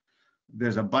witnesses,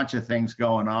 there's a bunch of things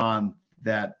going on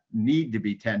that need to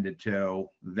be tended to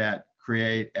that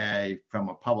create from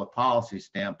a public policy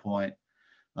standpoint,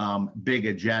 big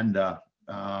agenda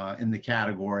in the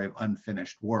category of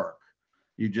unfinished work.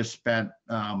 You just spent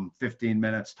 15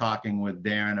 minutes talking with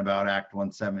Darren about Act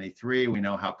 173. We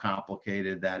know how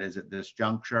complicated that is at this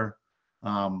juncture.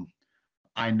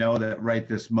 I know that right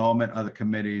this moment, other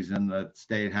committees in the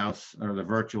State House or the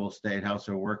virtual State House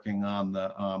are working on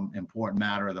the important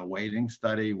matter of the weighting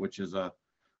study, which is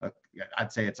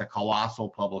I'd say it's a colossal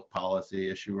public policy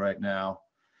issue right now.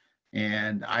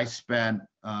 And I spent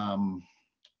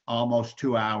almost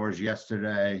 2 hours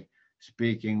yesterday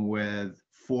speaking with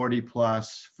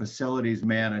 40+ facilities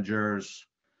managers,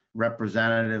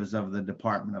 representatives of the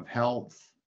Department of Health,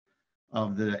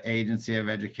 of the Agency of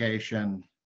Education,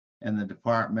 and the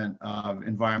Department of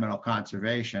Environmental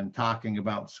Conservation, talking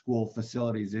about school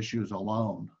facilities issues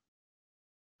alone.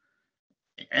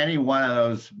 Any one of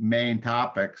those main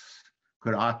topics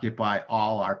could occupy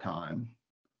all our time.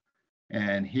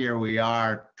 And here we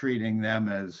are treating them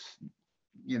as,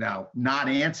 not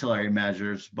ancillary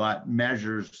measures, but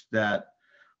measures that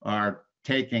are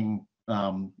taking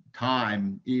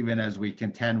time, even as we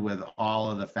contend with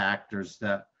all of the factors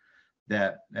that,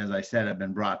 as I said, have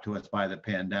been brought to us by the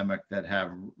pandemic that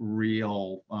have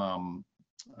real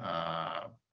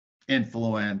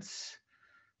influence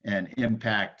and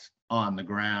impact on the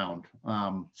ground.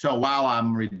 So while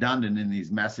I'm redundant in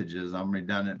these messages, I'm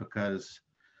redundant because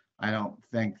I don't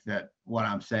think that what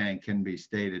I'm saying can be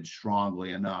stated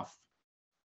strongly enough.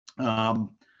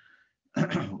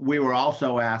 We were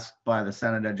also asked by the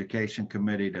Senate Education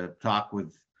Committee to talk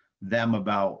with them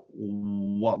about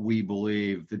what we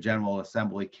believe the General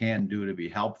Assembly can do to be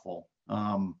helpful.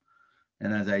 And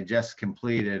as I just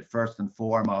completed, first and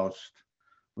foremost,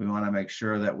 we want to make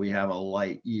sure that we have a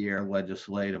light year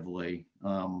legislatively,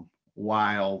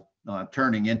 while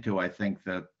turning into, I think,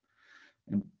 the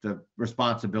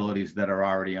responsibilities that are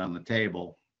already on the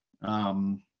table.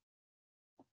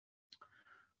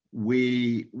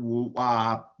 We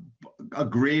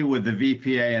agree with the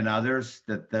VPA and others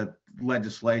that the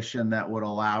legislation that would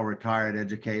allow retired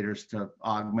educators to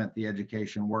augment the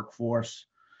education workforce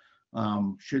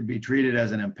should be treated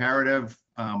as an imperative.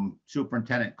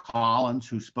 Superintendent Collins,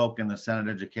 who spoke in the Senate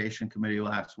Education Committee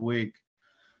last week,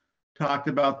 talked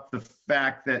about the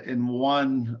fact that in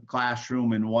one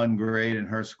classroom, in one grade in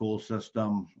her school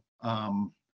system,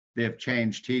 they have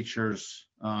changed teachers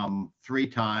 3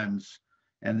 times,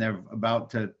 and they're about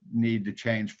to need to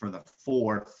change for the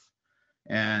 4th.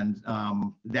 And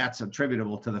that's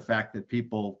attributable to the fact that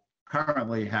people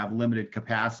currently have limited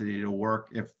capacity to work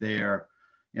if they're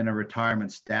in a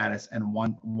retirement status and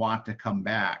want to come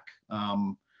back.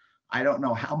 I don't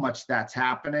know how much that's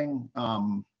happening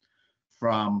from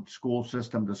school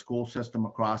system to school system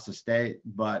across the state,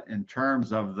 but in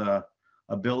terms of the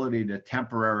ability to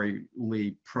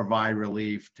temporarily provide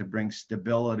relief, to bring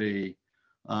stability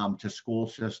to school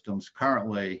systems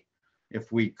currently,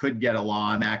 if we could get a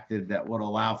law enacted that would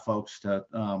allow folks to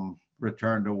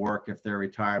return to work if they're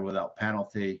retired without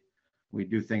penalty, we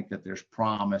do think that there's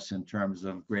promise in terms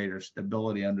of greater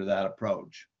stability under that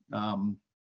approach.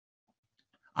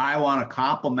 I want to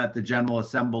compliment the General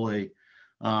Assembly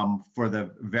for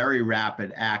the very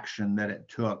rapid action that it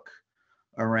took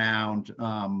around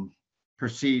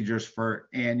procedures for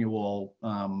annual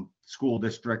school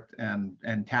district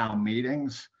and town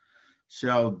meetings.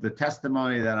 So the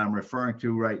testimony that I'm referring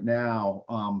to right now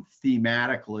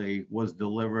thematically was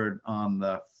delivered on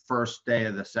the first day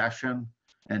of the session.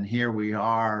 And here we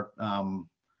are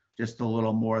just a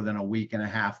little more than a week and a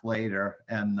half later,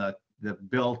 and the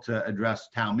bill to address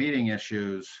town meeting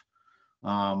issues,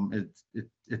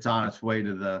 it's on its way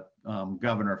to the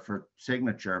governor for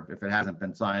signature if it hasn't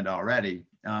been signed already.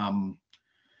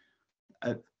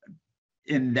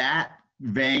 In that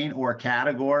vein or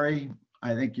category,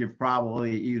 I think you've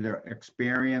probably either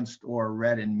experienced or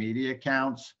read in media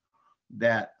accounts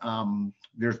that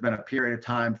there's been a period of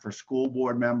time for school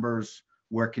board members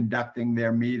where conducting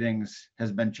their meetings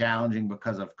has been challenging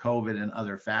because of COVID and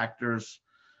other factors.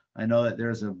 I know that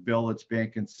there's a bill that's being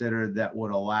considered that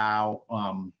would allow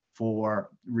for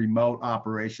remote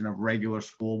operation of regular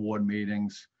school board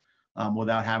meetings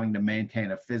without having to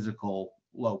maintain a physical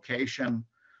location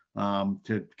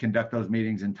to conduct those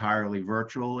meetings entirely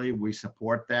virtually. We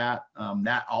support that.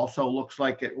 That also looks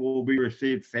like it will be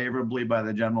received favorably by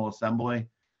the General Assembly.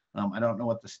 I don't know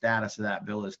what the status of that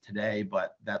bill is today,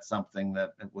 but that's something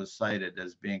that was cited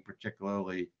as being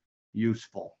particularly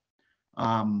useful.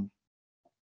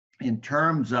 In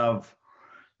terms of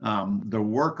the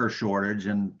worker shortage,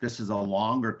 and this is a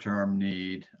longer term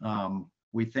need,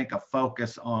 we think a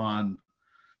focus on,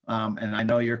 and I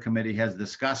know your committee has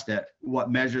discussed it, what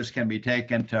measures can be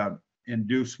taken to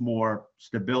induce more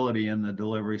stability in the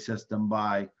delivery system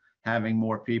by having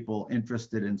more people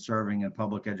interested in serving in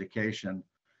public education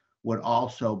would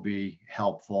also be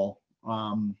helpful.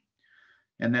 And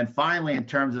then finally, in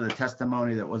terms of the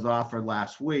testimony that was offered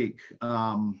last week,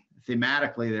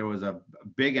 thematically, there was a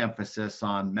big emphasis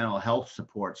on mental health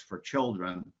supports for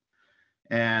children.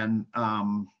 And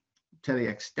to the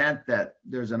extent that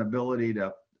there's an ability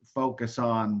to focus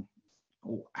on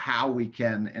how we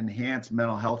can enhance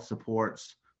mental health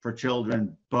supports for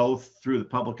children, both through the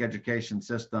public education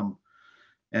system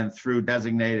and through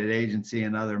designated agency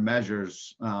and other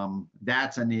measures,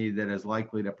 that's a need that is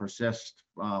likely to persist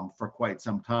for quite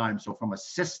some time. So from a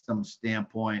system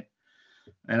standpoint,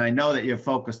 and I know that you've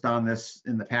focused on this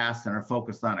in the past and are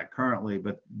focused on it currently,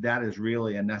 but that is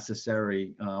really a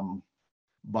necessary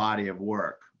body of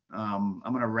work. I'm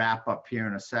going to wrap up here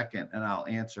in a second and I'll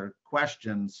answer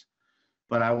questions,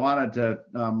 but I wanted to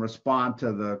respond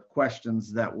to the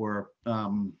questions that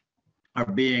are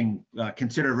being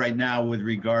considered right now with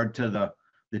regard to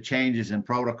the changes in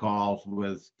protocols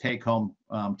with take-home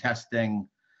testing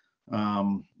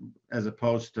as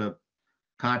opposed to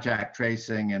contact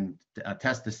tracing and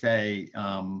test to stay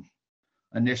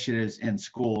initiatives in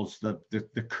schools,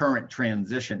 the current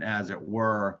transition as it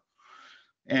were.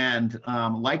 And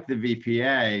like the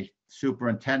VPA,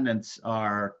 superintendents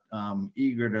are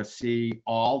eager to see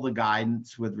all the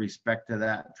guidance with respect to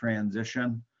that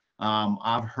transition.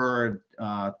 I've heard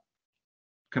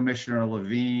Commissioner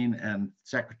Levine and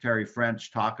Secretary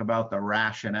French talk about the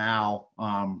rationale,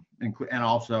 and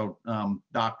also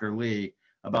Dr. Lee,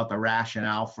 about the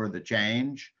rationale for the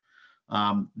change.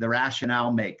 The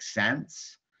rationale makes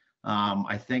sense.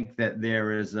 I think that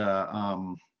there is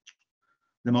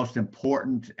the most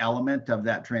important element of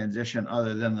that transition,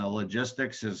 other than the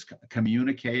logistics, is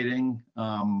communicating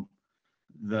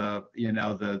the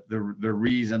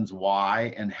reasons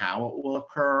why and how it will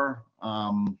occur.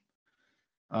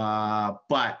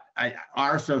 But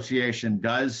our association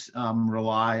does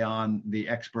rely on the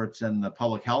experts in the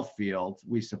public health field.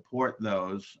 We support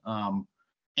those.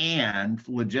 And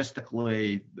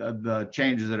logistically, the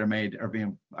changes that are made are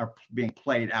being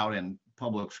played out in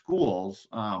public schools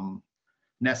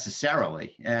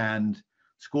necessarily. And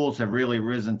schools have really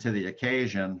risen to the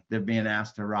occasion. They're being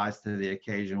asked to rise to the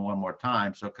occasion one more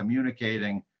time. So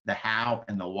communicating the how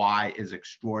and the why is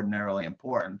extraordinarily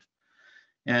important.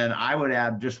 And I would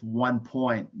add just one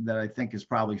point that I think is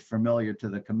probably familiar to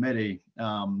the committee.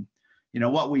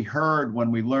 What we heard when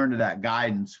we learned of that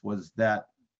guidance was that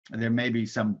there may be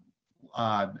some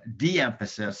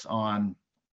de-emphasis on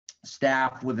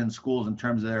staff within schools in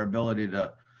terms of their ability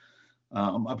to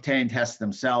obtain tests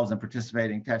themselves and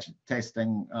participating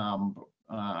testing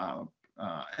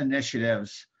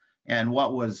initiatives. And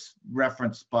what was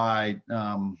referenced by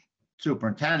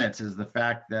superintendents is the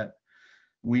fact that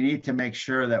we need to make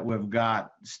sure that we've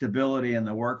got stability in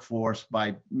the workforce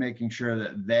by making sure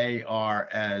that they are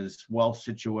as well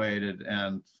situated,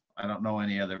 and I don't know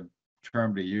any other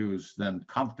term to use, than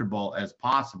comfortable as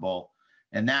possible.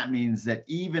 And that means that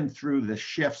even through the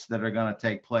shifts that are going to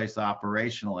take place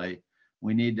operationally,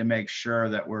 we need to make sure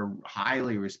that we're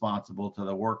highly responsible to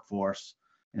the workforce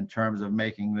in terms of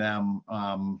making them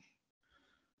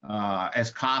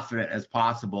as confident as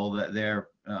possible that they're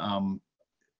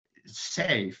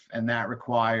safe. And that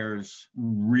requires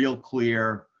real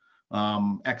clear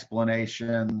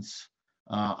explanations,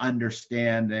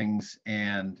 understandings,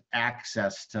 and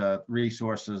access to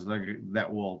resources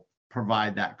that will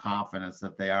provide that confidence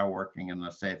that they are working in the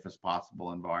safest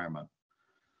possible environment.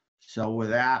 So with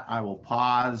that, I will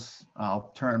pause.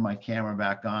 I'll turn my camera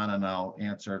back on and I'll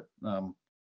answer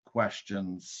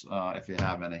questions if you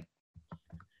have any.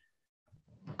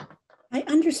 I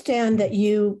understand that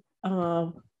you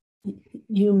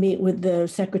meet with the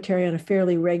secretary on a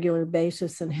fairly regular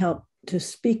basis and help to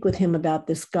speak with him about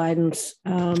this guidance.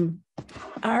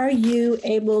 Are you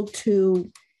able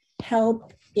to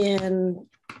help in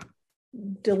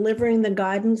delivering the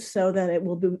guidance so that it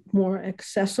will be more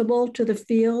accessible to the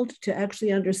field to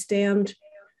actually understand.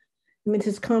 I mean,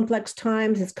 it's complex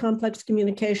times, it's complex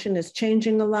communication is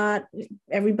changing a lot.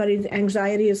 Everybody's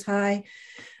anxiety is high.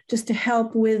 Just to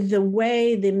help with the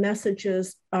way the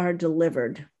messages are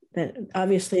delivered. That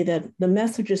obviously that the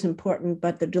message is important,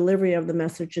 but the delivery of the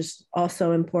message is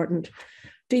also important.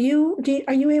 Are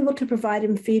you able to provide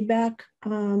him feedback?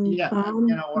 Yeah,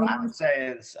 what I would say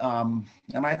is, and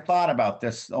I thought about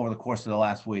this over the course of the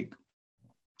last week.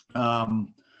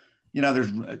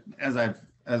 There's, as I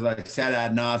said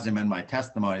ad nauseum in my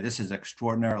testimony, this is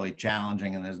extraordinarily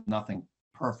challenging, and there's nothing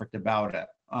perfect about it.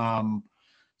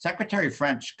 Secretary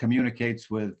French communicates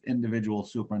with individual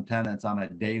superintendents on a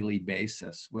daily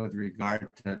basis with regard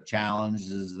to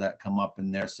challenges that come up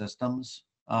in their systems.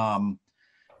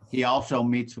 He also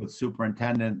meets with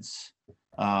superintendents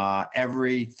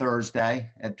every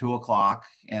Thursday at 2:00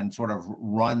 and sort of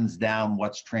runs down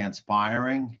what's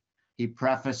transpiring. He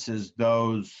prefaces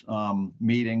those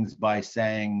meetings by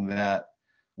saying that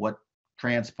what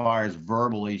transpires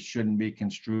verbally shouldn't be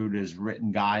construed as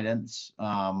written guidance,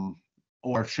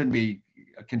 or shouldn't be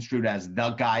construed as the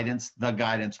guidance. The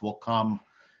guidance will come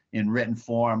in written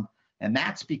form. And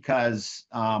that's because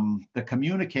the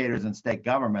communicators in state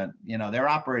government, they're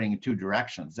operating in two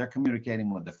directions. They're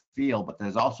communicating with the field, but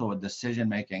there's also a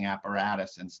decision-making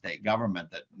apparatus in state government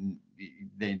that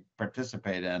they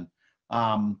participate in.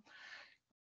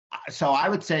 So I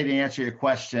would say, to answer your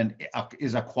question,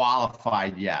 is a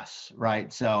qualified yes,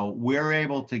 right? So we're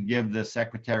able to give the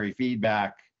secretary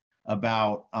feedback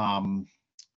about our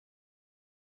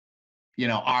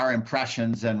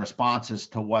impressions and responses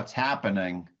to what's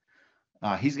happening.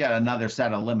 He's got another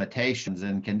set of limitations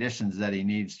and conditions that he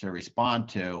needs to respond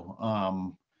to.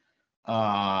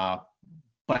 But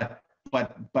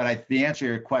the answer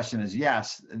to your question is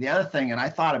yes. The other thing, and I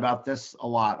thought about this a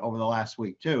lot over the last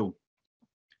week too,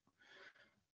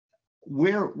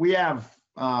 we have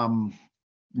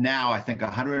now, I think,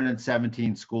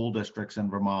 117 school districts in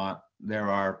Vermont. There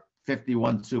are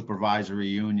 51 supervisory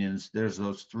unions. There's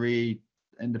those 3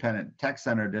 independent tech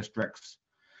center districts.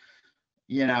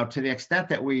 To the extent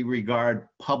that we regard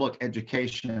public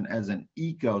education as an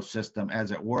ecosystem,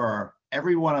 as it were,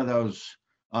 every one of those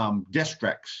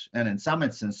districts, and in some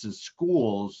instances,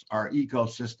 schools, are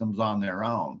ecosystems on their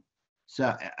own.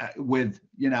 So with,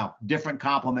 different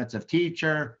complements of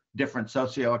teacher, different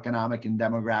socioeconomic and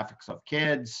demographics of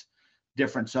kids,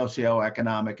 different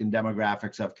socioeconomic and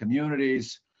demographics of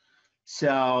communities.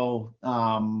 So,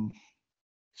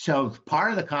 so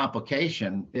part of the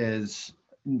complication is,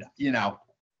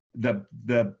 the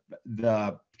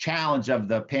challenge of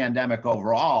the pandemic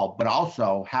overall, but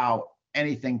also how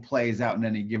anything plays out in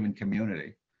any given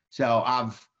community. So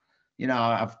I've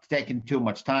taken too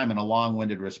much time in a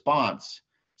long-winded response.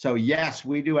 So yes,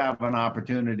 we do have an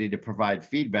opportunity to provide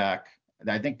feedback.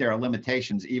 I think there are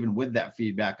limitations even with that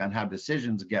feedback on how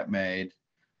decisions get made.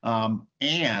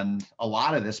 And a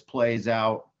lot of this plays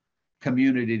out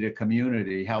community to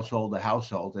community, household to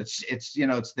household. It's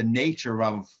the nature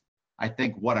of, I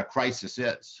think, what a crisis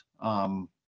is.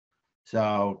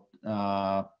 So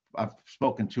I've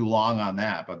spoken too long on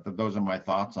that, but those are my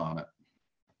thoughts on it.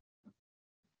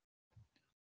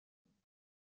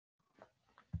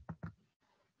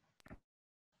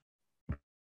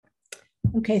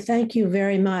 Okay, thank you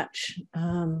very much.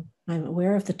 I'm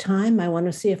aware of the time. I want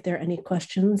to see if there are any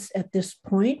questions at this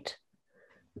point.